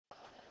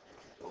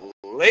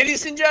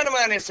Ladies and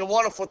gentlemen, it's a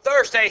wonderful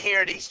Thursday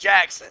here at East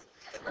Jackson.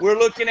 We're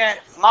looking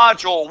at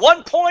Module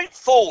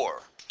 1.4.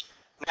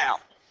 Now,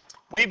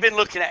 we've been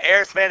looking at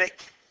arithmetic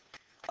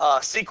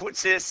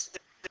sequences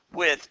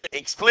with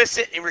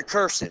explicit and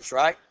recursives,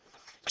 right?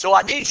 So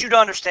I need you to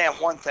understand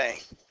one thing.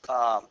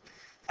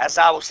 As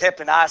I was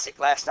helping Isaac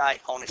last night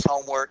on his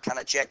homework, kind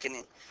of checking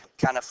and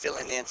kind of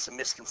filling in some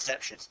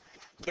misconceptions,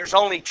 there's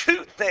only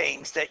two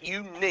things that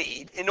you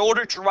need in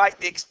order to write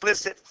the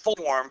explicit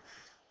form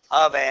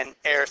of an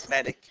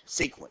arithmetic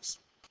sequence.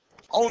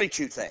 Only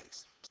two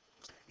things.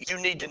 You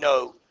need to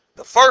know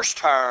the first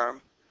term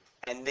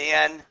and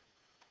then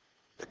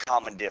the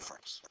common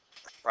difference,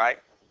 right?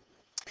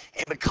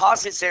 And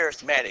because it's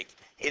arithmetic,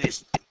 it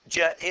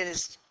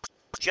is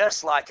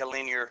just like a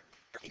linear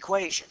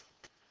equation,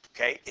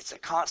 okay? It's a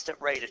constant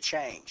rate of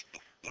change,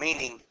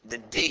 meaning the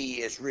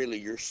D is really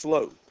your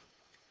slope,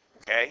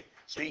 okay?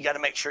 So you got to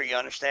make sure you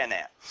understand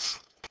that.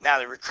 Now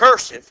the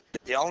recursive,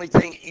 the only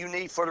thing you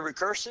need for the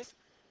recursive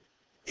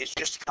is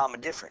just a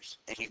common difference,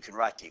 and you can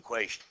write the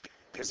equation,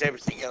 because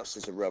everything else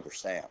is a rubber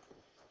stamp,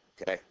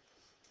 okay?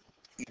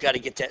 You got to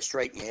get that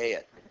straight in your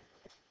head.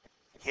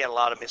 He had a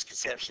lot of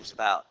misconceptions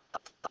about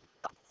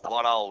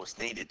what all was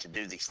needed to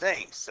do these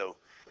things, so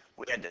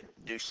we had to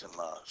do some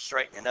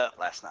straightening up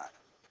last night.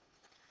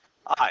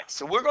 All right,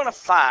 so we're going to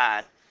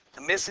find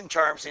the missing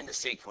terms in the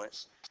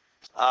sequence,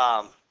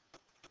 but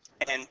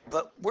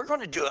we're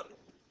going to do it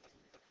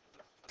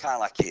kind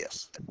of like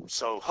this.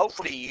 So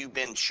hopefully you've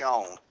been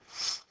shown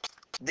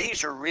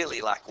these are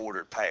really like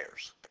ordered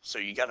pairs, so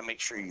you got to make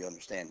sure you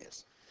understand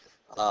this.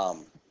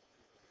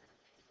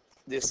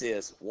 This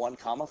is 1,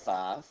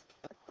 5,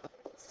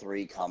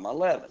 3,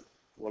 11.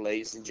 Well,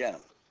 ladies and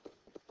gentlemen,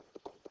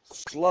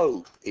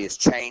 slope is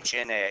change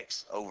in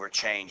x over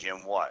change in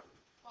what?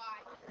 Y.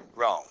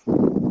 Wrong.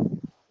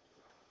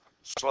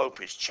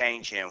 Slope is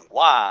change in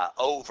y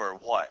over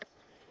what?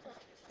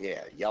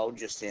 Yeah, y'all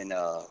just in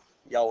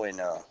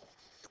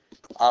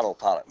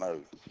autopilot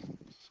mode.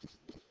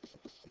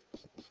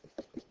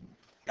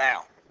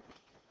 Now,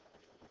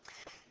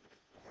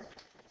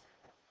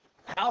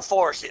 how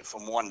far is it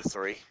from 1 to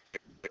 3?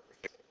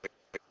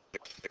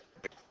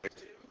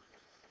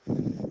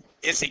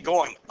 Is it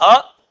going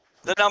up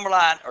the number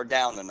line or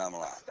down the number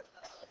line?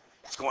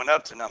 It's going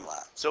up the number line.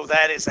 So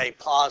that is a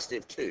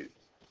positive 2.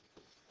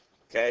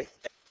 Okay?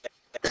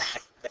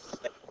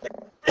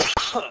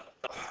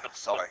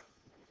 Sorry.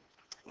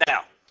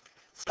 Now,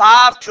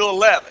 5 to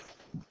 11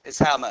 is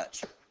how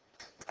much?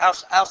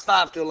 How's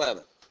 5 to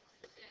 11?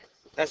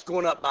 That's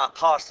going up by a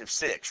positive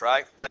 6,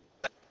 right?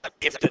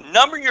 If the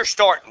number you're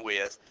starting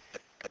with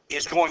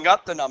is going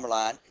up the number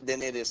line,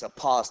 then it is a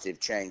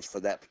positive change for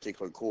that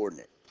particular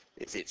coordinate.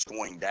 If it's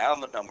going down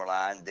the number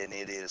line, then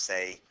it is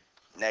a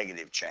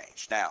negative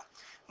change. Now,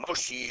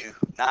 most of you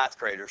ninth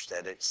graders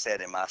that sat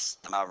in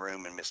my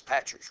room and Miss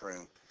Patrick's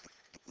room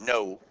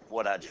know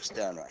what I just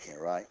done right here,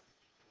 right?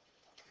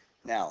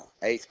 Now,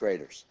 8th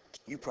graders,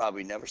 you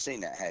probably never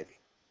seen that, have you?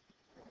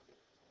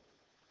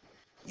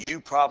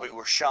 You probably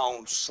were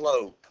shown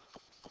slope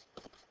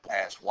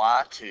as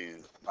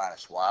y2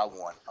 minus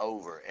y1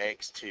 over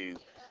x2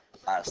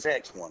 minus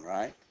x1,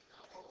 right?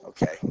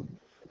 Okay.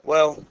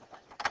 Well,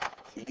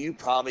 you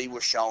probably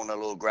were shown a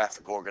little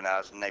graphic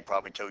organizer, and they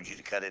probably told you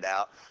to cut it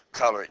out,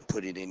 color it, and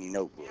put it in your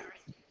notebook.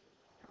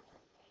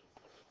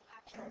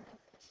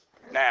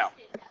 Now,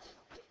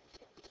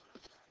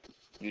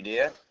 you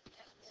did?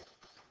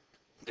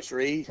 Miss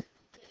Reed?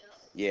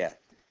 Yeah,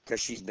 because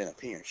she's been up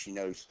here, and she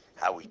knows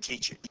how we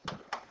teach it.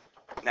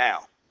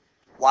 Now,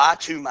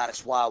 y2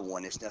 minus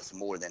y1 is nothing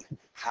more than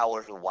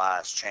however y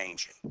is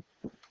changing.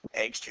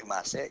 x2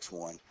 minus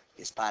x1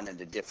 is finding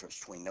the difference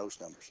between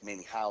those numbers,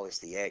 meaning how is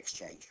the x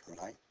changing,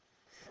 right?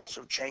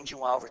 So changing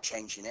y over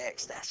changing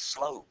x, that's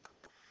slope.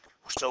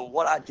 So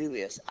what I do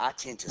is I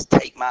tend to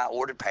take my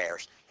ordered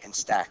pairs and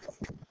stack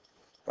them,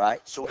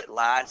 right? So it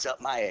lines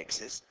up my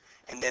x's,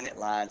 and then it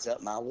lines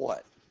up my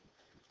what?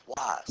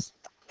 Y's.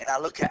 And I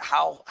look at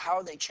how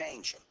are they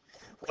changing?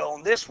 Well,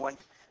 on this one,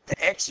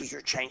 the x's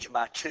are changing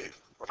by 2,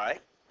 right?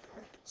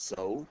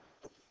 So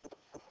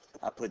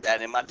I put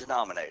that in my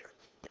denominator.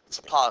 It's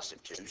a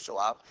positive 2, so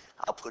I'll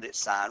put it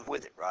signed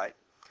with it, right?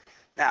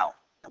 Now,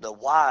 the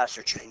y's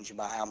are changing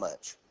by how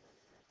much?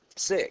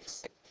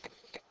 6.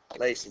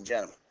 Ladies and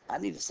gentlemen, I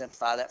need to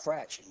simplify that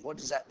fraction. What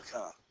does that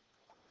become?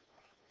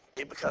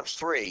 It becomes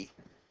 3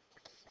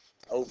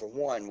 over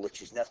 1,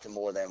 which is nothing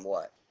more than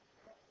what?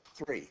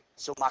 3.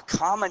 So my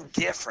common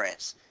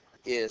difference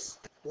is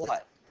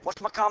what?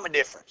 What's my common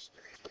difference?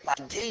 My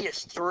D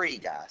is 3,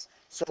 guys.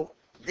 So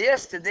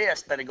this to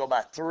this better go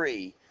by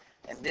 3,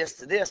 and this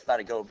to this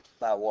better go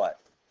by what?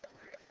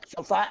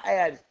 So if I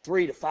add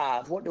 3 to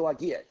 5, what do I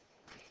get?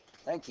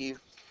 Thank you.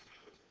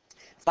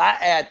 If I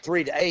add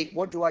 3 to 8,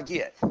 what do I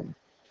get?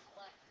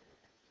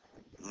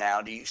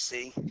 Now do you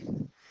see?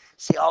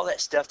 See all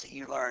that stuff that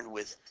you learned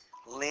with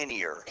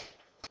linear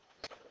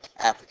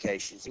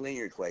applications,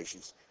 linear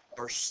equations,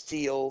 are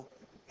still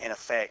in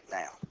effect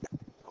now,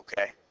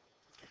 okay?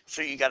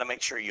 So you got to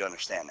make sure you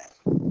understand that.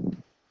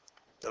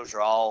 Those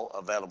are all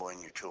available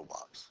in your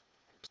toolbox.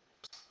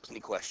 Any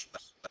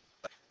questions?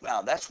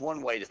 Now, that's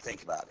one way to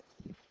think about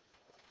it.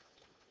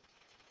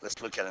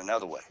 Let's look at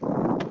another way.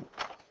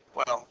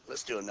 Well,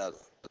 let's do another.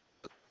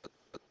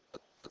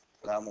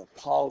 I'm going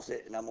to pause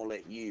it, and I'm going to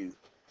let you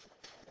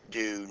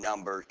do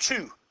number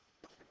 2.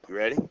 You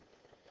ready?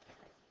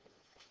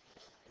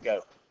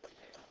 Go.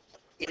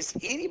 Is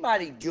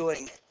anybody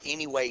doing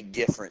any way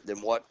different than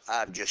what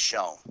I've just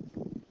shown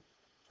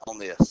on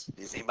this?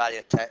 Is anybody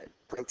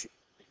approaching?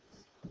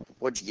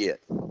 What'd you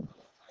get?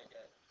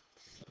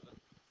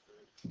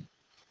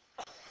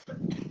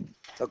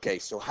 Okay,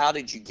 so how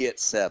did you get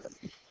 7?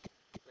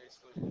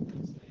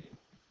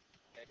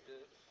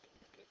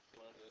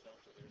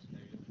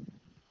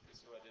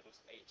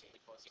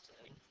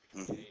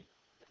 Mm-hmm.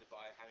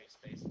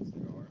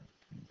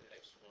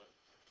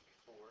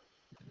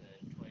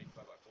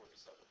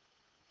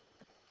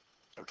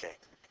 Okay.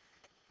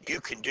 You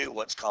can do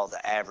what's called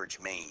the average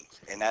mean,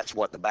 and that's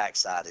what the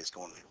backside is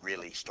going to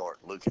really start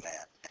looking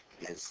at,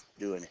 is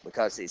doing it,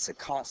 because it's a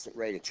constant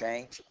rate of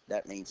change.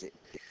 That means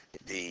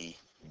the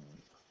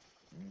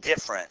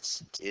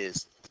difference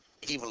is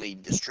evenly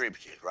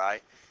distributed,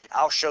 right?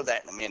 I'll show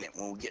that in a minute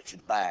when we get to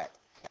the back,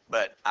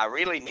 but I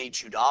really need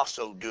you to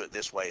also do it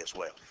this way as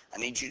well. I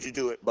need you to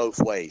do it both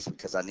ways,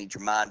 because I need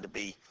your mind to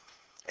be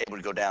able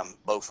to go down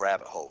both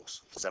rabbit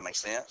holes. Does that make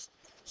sense?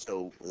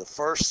 So the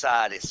first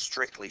side is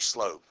strictly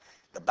slope.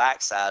 The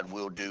back side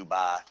we'll do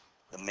by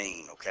the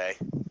mean, okay?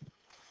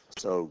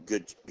 So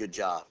good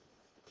job.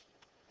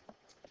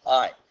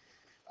 All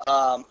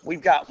right.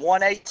 We've got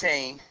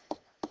 118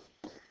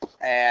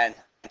 and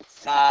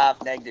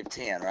 5, negative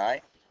 10,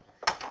 right?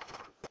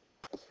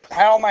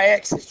 How are my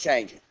x's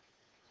changing?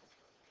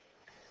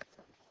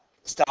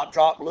 Stop,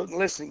 drop, look, and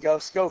listen. Go,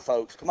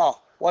 folks. Come on.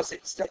 What's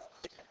it?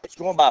 It's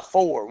going by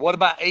 4. What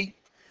about 8?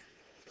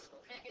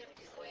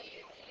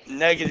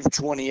 Negative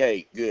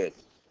 28. Good.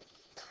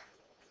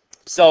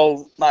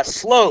 So my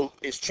slope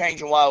is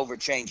changing y over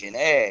changing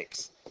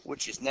x,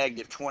 which is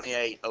negative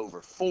 28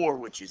 over 4,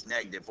 which is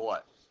negative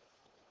what?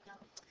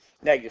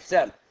 Negative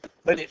 7.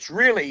 But it's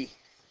really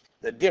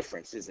the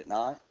difference, is it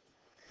not?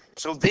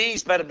 So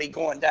these better be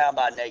going down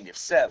by negative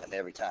 7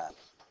 every time.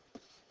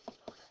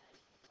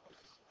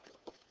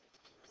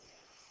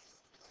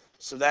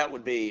 So that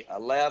would be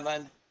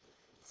 11,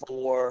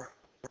 4,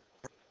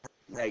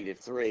 negative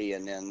 3,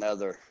 and then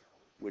another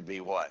would be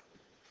what?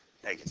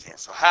 Negative 10.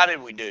 So how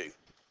did we do?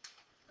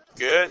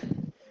 Good?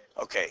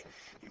 Okay.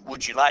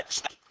 Would you like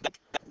to...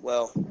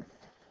 Well,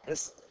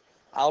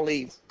 I'll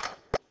leave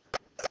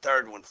a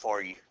third one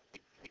for you.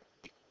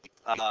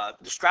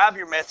 Describe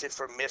your method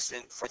for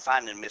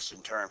finding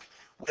missing terms.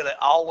 Will it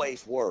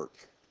always work?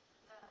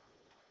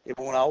 It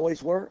won't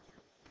always work?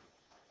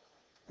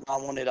 Why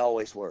won't it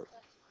always work?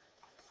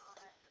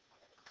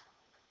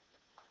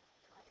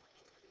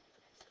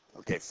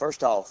 Okay,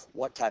 first off,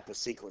 what type of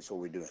sequence are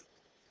we doing?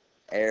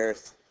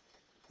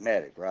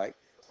 Arithmetic, right?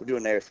 We're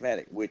doing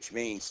arithmetic, which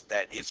means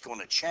that it's going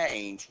to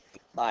change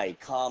by a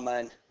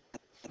common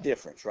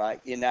difference, right?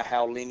 Isn't that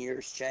how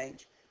linears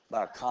change?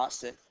 By a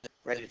constant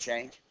rate of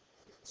change?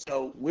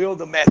 So will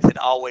the method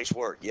always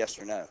work? Yes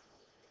or no?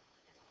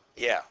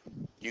 Yeah,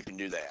 you can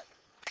do that.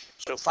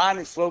 So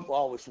finding slope will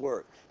always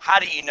work. How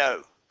do you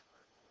know?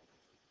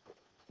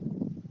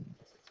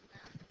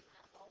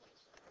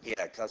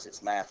 Yeah, because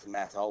it's math, and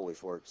math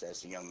always works,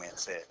 as the young man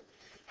said.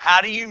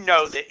 How do you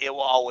know that it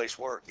will always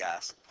work,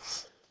 guys?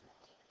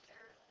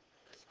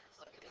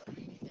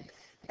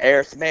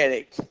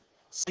 Arithmetic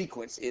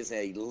sequence is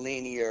a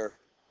linear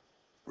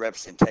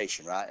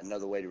representation, right?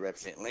 Another way to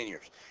represent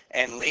linears.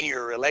 And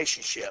linear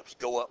relationships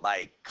go up by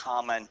a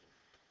common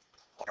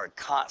or a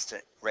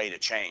constant rate of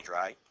change,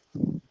 right?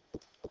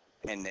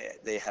 And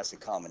it has a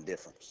common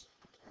difference.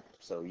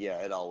 So, yeah,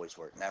 it always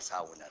works. And that's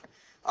how we know.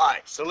 All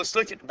right, so let's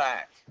look at the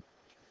back.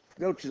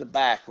 Go to the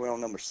back. We're on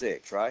number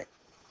 6, right?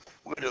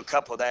 We'll do a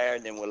couple there,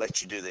 and then we'll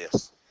let you do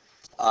this.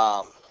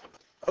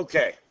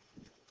 Okay.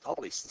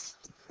 Holy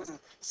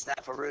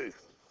snapperoo.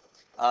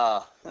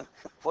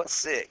 What's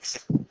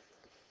 6?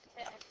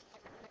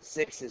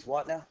 6 is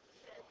what now?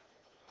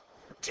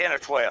 10 or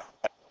 12?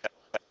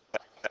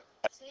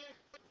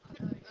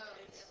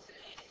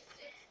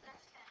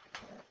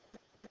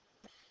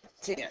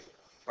 10,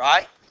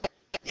 right?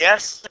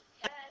 Yes?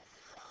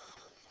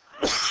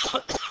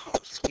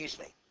 Excuse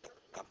me.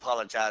 I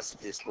apologize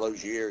if this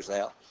blows your ears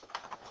out.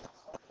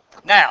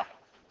 Now,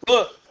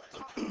 look.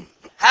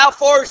 How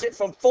far is it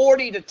from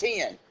 40 to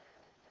 10?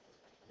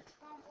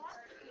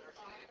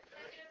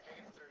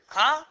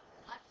 Huh?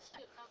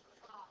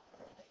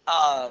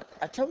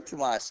 I told you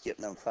why I skipped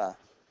number 5.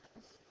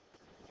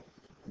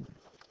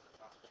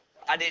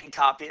 I didn't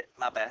copy it.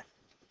 My bad.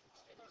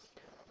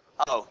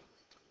 Oh,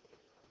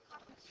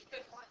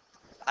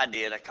 I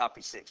did. I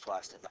copied 6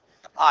 twice, didn't I?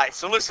 All right,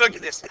 so let's look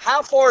at this.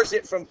 How far is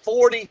it from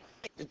 40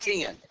 to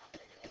 10?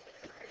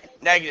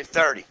 Negative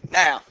 30.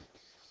 Now,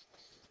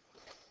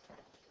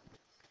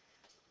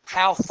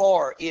 how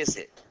far is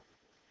it?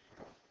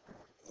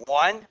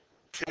 1,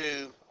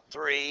 2,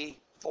 3,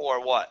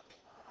 4, what?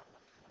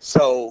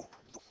 So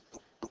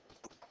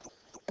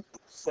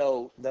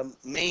the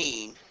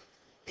mean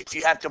if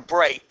you have to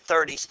break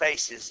 30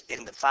 spaces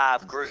into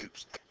 5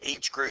 groups,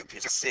 each group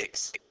is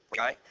 6,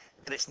 right?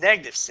 And it's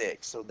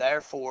 -6, so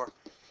therefore,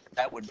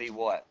 that would be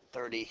what?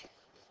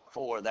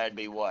 34, that'd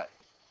be what?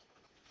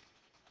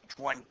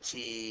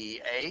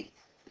 28.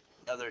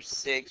 Another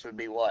 6 would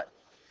be what?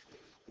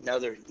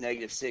 Another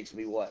 -6 would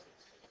be what?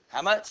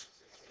 How much?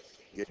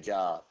 Good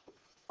job.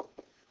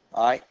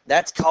 All right,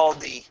 that's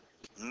called the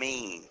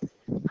mean,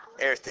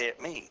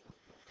 arithmetic mean.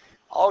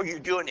 All you're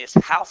doing is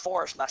how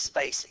far is my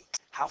spacing?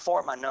 How far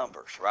are my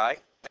numbers,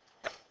 right?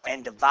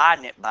 And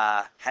dividing it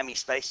by how many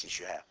spaces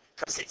you have.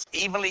 Because it's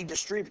evenly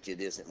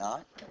distributed, is it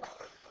not?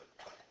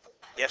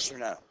 Yes or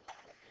no?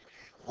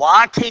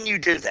 Why can you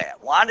do that?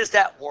 Why does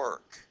that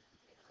work?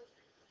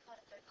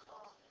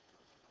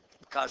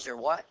 Because they're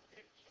what?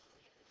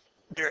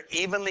 They're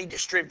evenly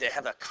distributed. They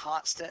have a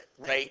constant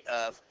rate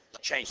of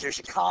change. There's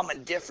a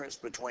common difference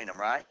between them,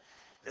 right?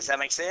 Does that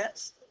make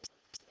sense?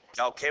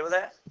 You okay with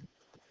that?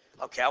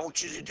 Okay, I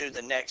want you to do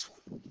the next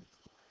one.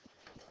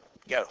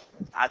 Go.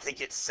 I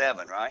think it's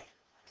 7, right?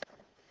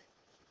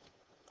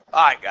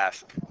 All right,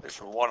 guys. This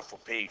is a wonderful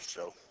piece.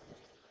 So,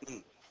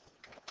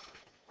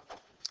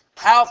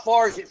 how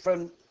far is it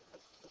from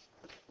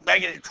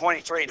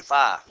 -23 to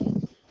 5?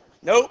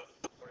 Nope.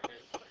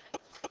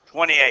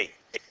 28.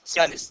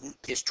 So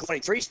it's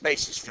 23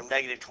 spaces from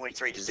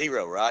 -23 to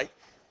 0, right?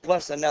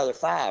 Plus another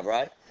 5,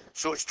 right?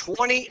 So it's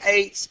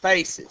 28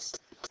 spaces.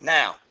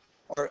 Now,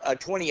 or a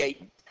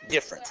 28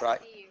 difference,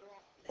 right?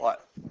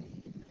 What?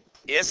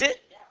 Is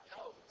it?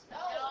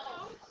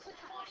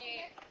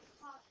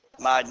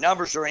 My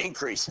numbers are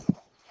increasing.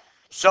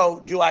 So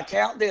do I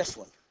count this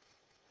one?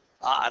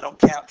 I don't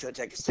count till I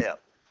take a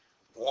step.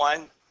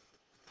 1,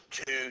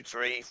 2,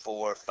 3,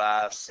 4,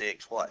 5,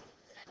 6, what?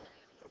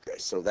 Okay,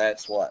 so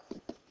that's what?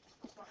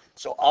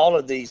 So all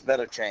of these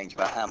better change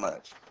by how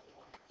much?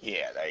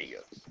 Yeah, there you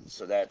go.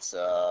 So that's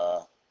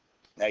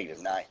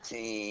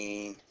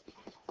 -19,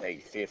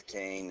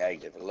 -15,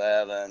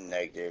 -11,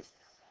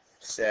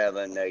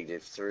 -7,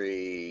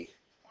 -3,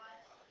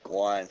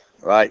 1,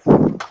 right?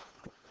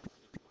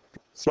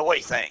 So what do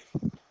you think?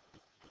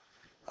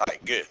 All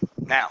right, good.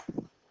 Now,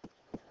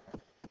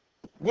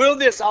 will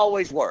this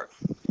always work?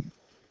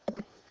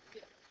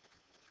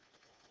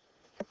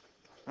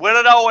 Will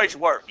it always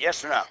work?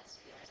 Yes or no?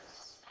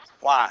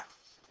 Why?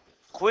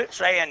 Quit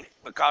saying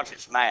because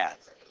it's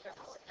math.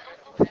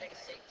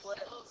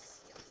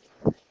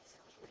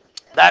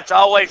 That's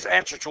always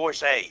answer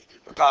choice A,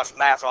 because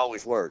math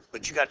always works.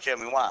 But you got to tell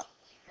me why.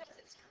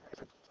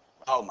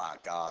 Oh my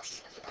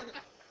gosh.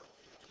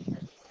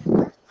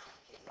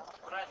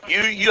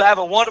 You have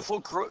a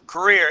wonderful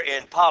career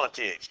in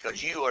politics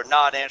because you are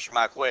not answering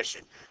my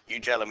question. You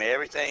telling me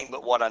everything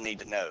but what I need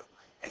to know,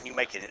 and you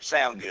making it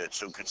sound good.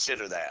 So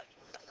consider that.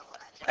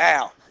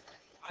 Now,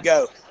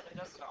 go.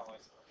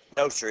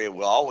 No, sir, it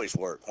will always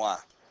work. Why?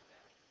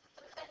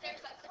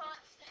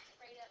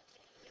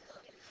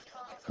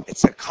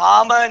 It's a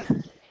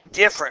common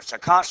difference, a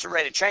constant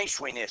rate of change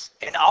between this.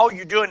 And all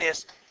you're doing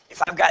is,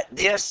 if I've got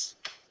this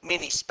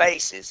many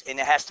spaces and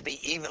it has to be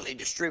evenly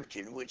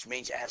distributed, which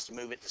means it has to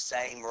move at the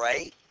same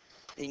rate,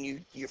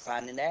 then you're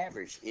finding the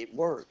average. It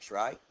works,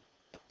 right?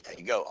 There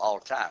you go, all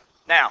the time.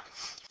 Now,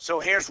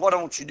 so here's what I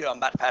want you to do. I'm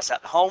about to pass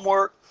out the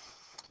homework.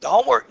 The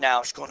homework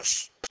now is going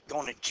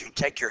to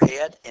take your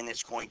head and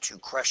it's going to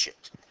crush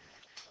it.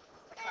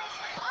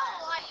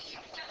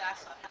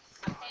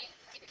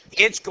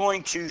 It's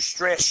going to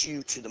stress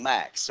you to the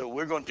max. So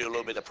we're going to do a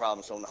little bit of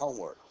problems on the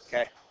homework,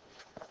 okay?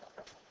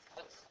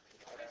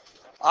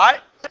 All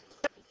right?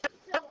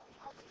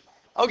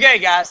 Okay,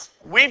 guys,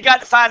 we've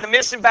got to find the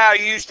missing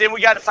values, then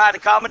we got to find the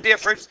common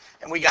difference,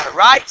 and we got to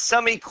write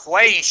some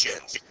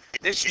equations.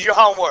 This is your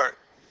homework.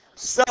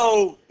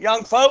 So,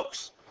 young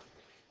folks,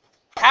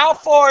 how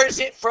far is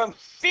it from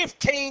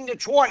 15 to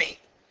 20?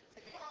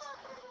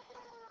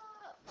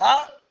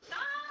 Huh?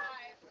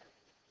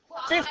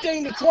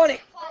 15 to 20.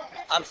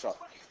 I'm sorry.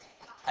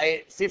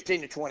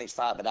 15 to 20 is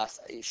 5, but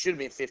it should have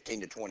been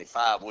 15 to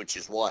 25, which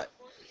is what?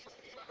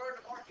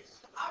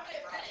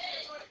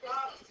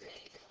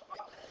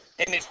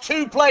 And it's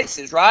 2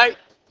 places, right?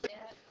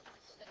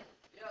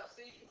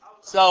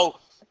 So,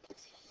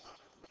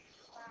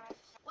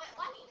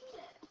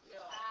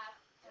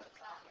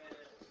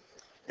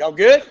 y'all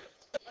good?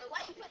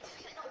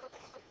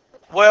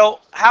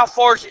 Well, how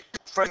far is it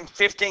from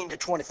 15 to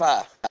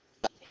 25?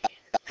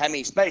 How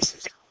many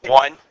spaces?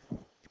 1,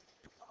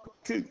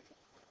 2.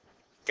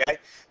 Okay?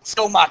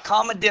 So my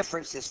common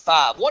difference is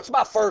 5. What's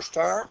my first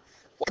term?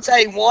 What's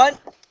A1?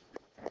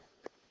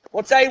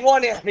 What's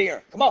A1 in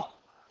here? Come on.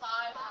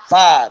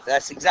 5.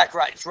 That's exactly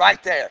right. It's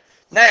right there.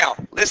 Now,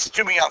 listen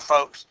to me, young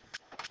folks.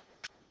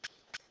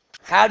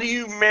 How do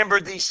you remember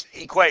these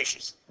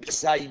equations? This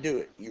is how you do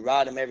it. You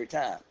write them every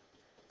time.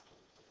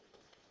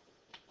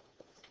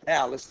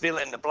 Now, let's fill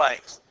in the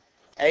blanks.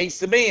 A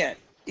sub n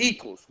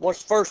equals,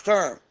 what's the first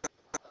term?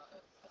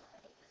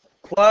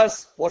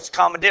 Plus, what's the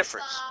common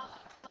difference?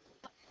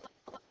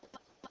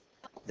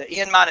 The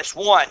n minus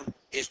 1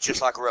 is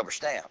just like a rubber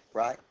stamp,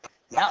 right?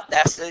 Now,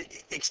 that's the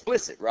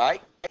explicit,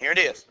 right? Here it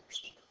is.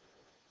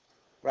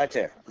 Right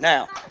there.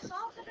 Now,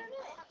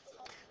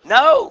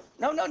 no.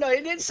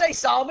 It didn't say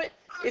solve it.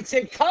 It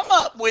said come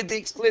up with the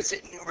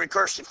explicit and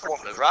recursive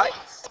formulas, right?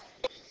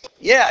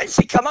 Yeah, it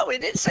said come up with it.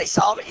 It didn't say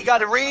solve it. You got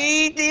to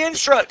read the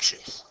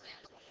instructions.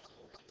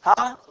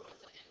 Huh?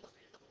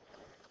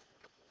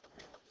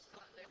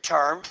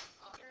 Term.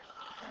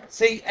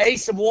 See, A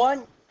sub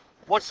 1,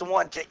 what's the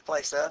 1 take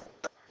place of?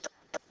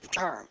 The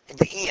term. At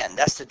the end,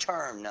 that's the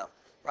term, no,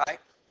 right?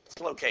 It's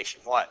the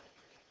location. What?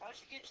 How did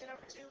you get 10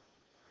 over 2?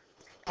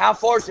 How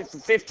far is it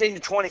from 15 to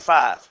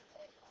 25?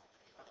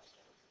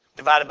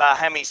 Divided by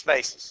how many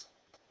spaces?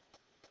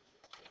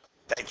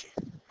 Thank you.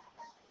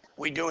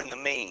 We're doing the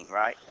mean,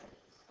 right?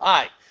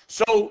 All right.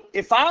 So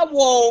if I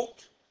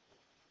want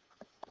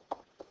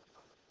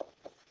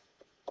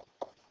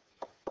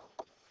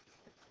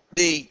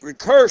the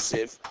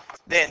recursive,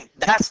 then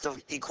that's the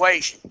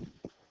equation.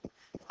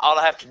 All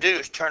I have to do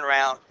is turn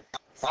around.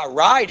 If I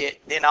write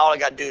it, then all I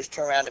got to do is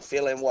turn around and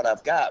fill in what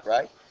I've got,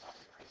 right?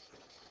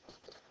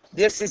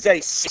 This is a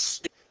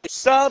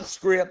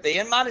subscript. The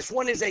n minus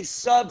 1 is a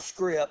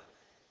subscript.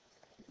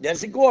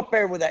 Doesn't go up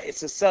there with that.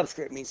 It's a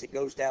subscript. It means it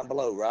goes down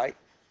below, right?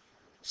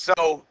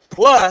 So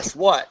plus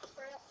what?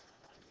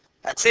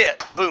 That's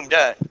it. Boom,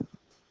 done.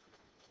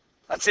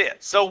 That's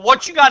it. So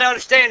what you got to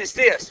understand is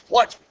this.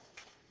 Watch.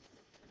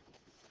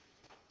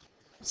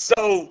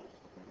 So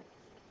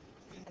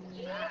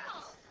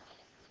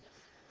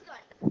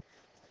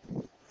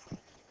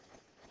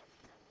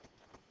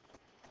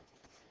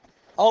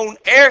on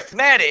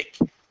arithmetic,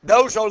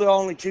 those are the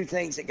only two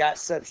things that got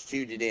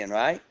substituted in,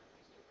 right?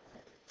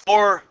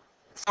 For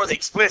the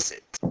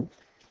explicit.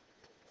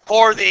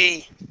 For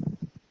the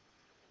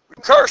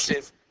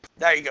recursive,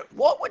 there you go.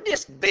 What would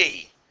this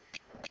be?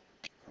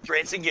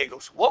 Grins and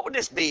giggles. What would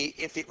this be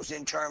if it was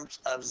in terms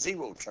of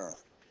zero term?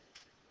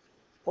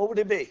 What would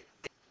it be?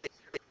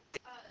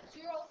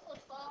 0 plus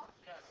 5.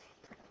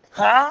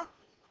 Huh?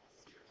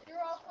 0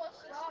 plus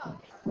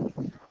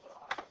 5.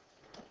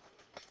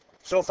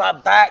 So if I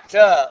backed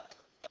up,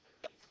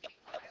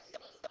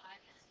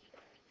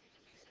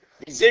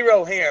 be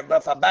 0 here,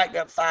 but if I backed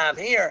up 5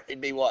 here, it'd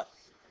be what?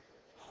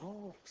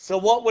 So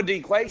what would the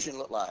equation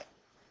look like?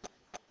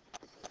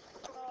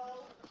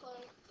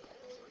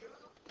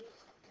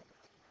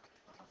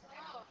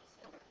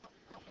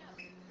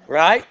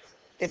 Right?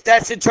 If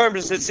that's in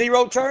terms of the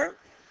zero term.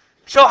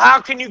 So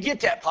how can you get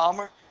that,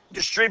 Palmer?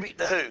 Distribute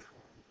the who?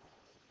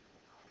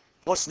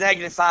 What's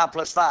negative 5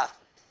 plus 5?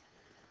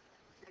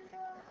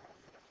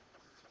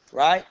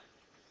 Right?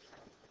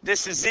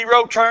 This is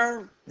zero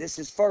term. This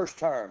is first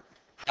term.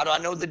 How do I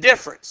know the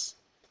difference?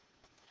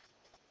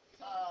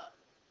 The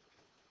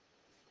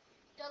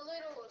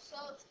little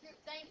subscript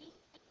thingy.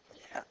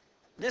 Yeah.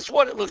 This is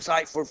what it looks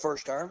like for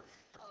first term.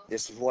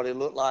 This is what it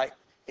looked like.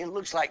 It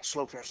looks like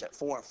slope intercept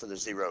form for the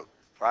zero,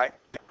 right?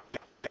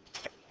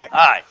 All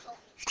right.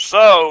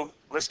 So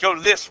let's go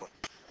to this one.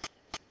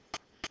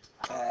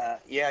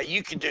 Yeah,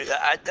 you can do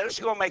that. That's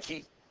going to make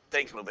you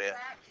think a little bit.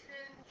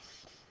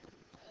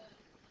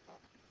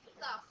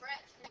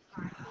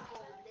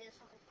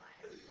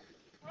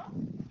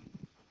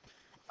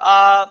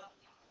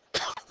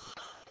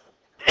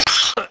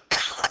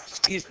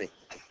 Excuse me.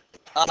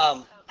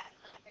 I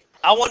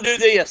want to do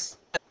this.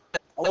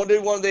 I want to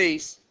do one of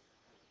these.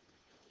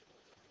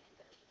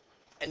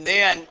 And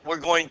then we're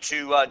going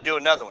to do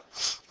another one.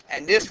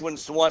 And this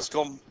one's the one that's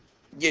going to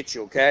get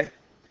you, okay?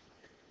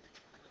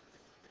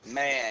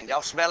 Man,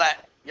 y'all smell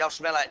that? Y'all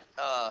smell that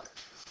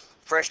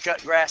fresh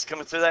cut grass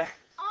coming through there?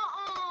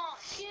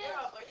 Yeah.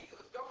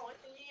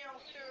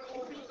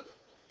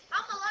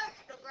 I'm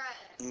allergic to grass.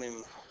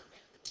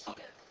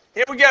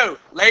 Here we go,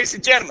 ladies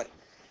and gentlemen.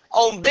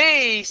 On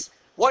these,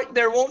 what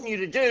they're wanting you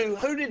to do,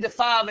 who did the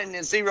 5 and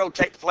the 0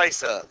 take the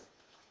place of?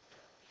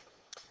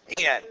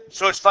 N.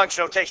 So it's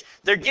function notation.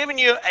 They're giving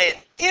you an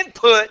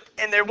input,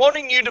 and they're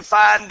wanting you to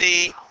find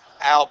the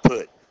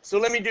output. So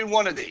let me do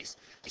one of these.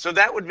 So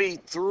that would be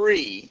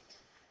 3,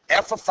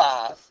 f of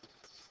 5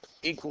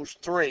 equals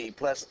 3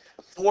 plus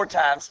 4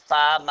 times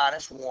 5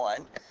 minus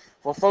 1.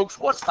 Well, folks,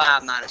 what's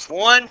 5 minus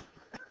 1?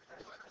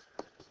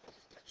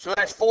 So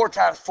that's 4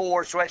 times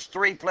 4, so that's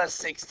 3 plus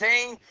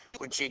 16,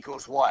 which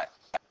equals what?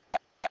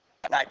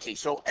 19.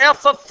 So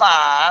f of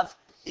 5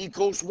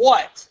 equals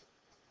what?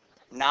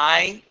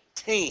 19.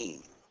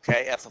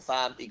 Okay, f of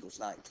 5 equals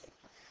 19.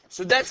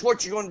 So that's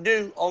what you're going to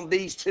do on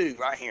these two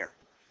right here.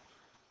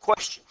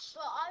 Questions?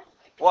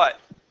 What?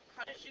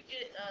 How did you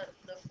get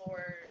the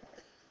 4?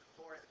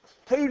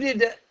 Who did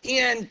the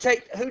n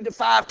take? Who did the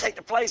 5 take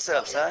the place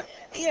of, son?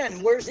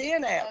 N. Where's the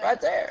n at?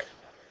 Right there.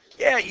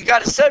 Yeah, you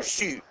got to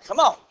substitute. Come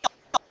on.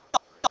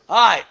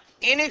 All right.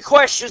 Any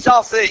questions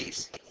off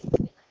these?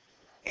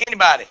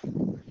 Anybody?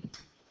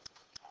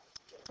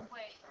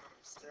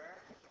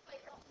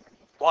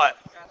 What?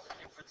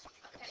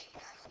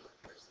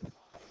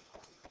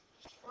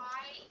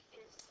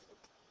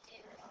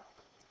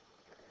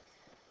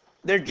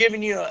 They're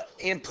giving you an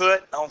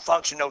input on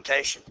function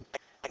notation,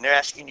 and they're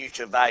asking you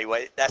to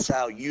evaluate it. That's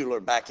how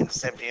Euler back in the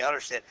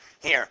 1700s said,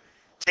 here,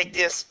 take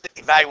this,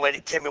 evaluate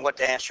it, tell me what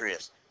the answer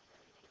is.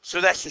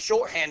 So that's the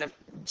shorthand of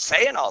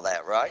saying all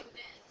that, right?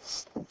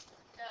 The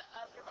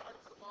other one's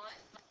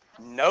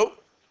one.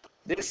 Nope.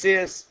 This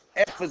is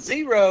f of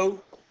 0. No,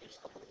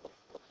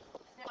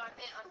 I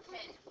meant on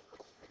 10.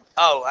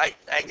 Oh, I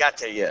ain't got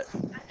there yet. I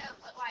know,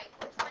 but like,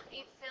 which one do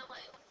you fill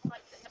in?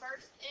 Like the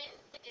first in?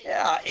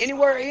 Yeah,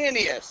 anywhere n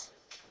is.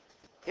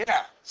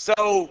 Yeah.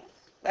 So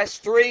that's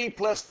 3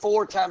 plus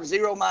 4 times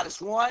 0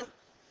 minus 1.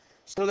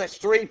 So that's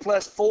 3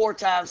 plus 4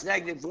 times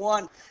negative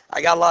 1.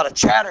 I got a lot of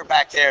chatter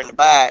back there in the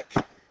back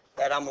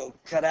that I'm going to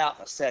cut out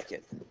in a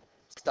second.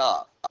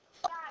 Stop.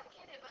 I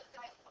get it, but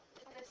like,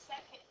 in the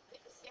second,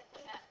 it's skip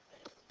that.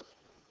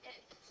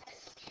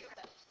 It's 0.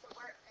 So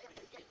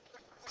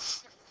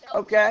we're,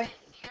 Okay.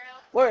 0.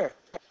 Where?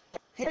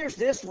 Here's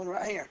this one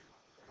right here.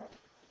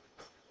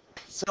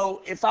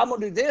 So if I'm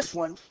going to do this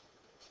one,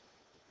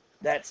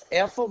 that's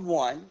f of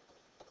 1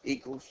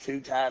 equals 2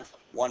 times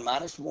 1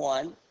 minus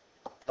 1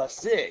 plus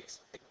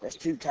 6. That's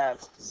 2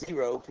 times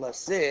 0 plus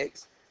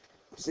 6.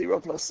 0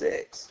 plus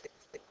 6.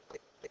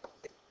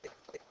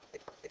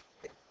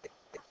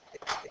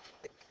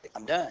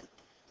 I'm done.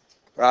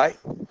 Right?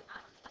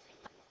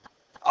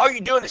 All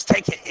you're doing is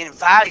taking and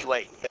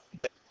evaluating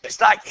it. It's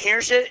like,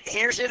 here's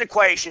an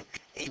equation.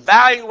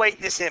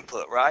 Evaluate this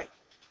input, right?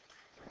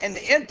 And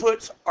the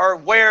inputs are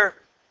what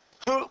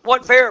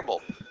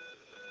variable?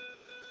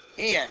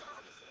 N.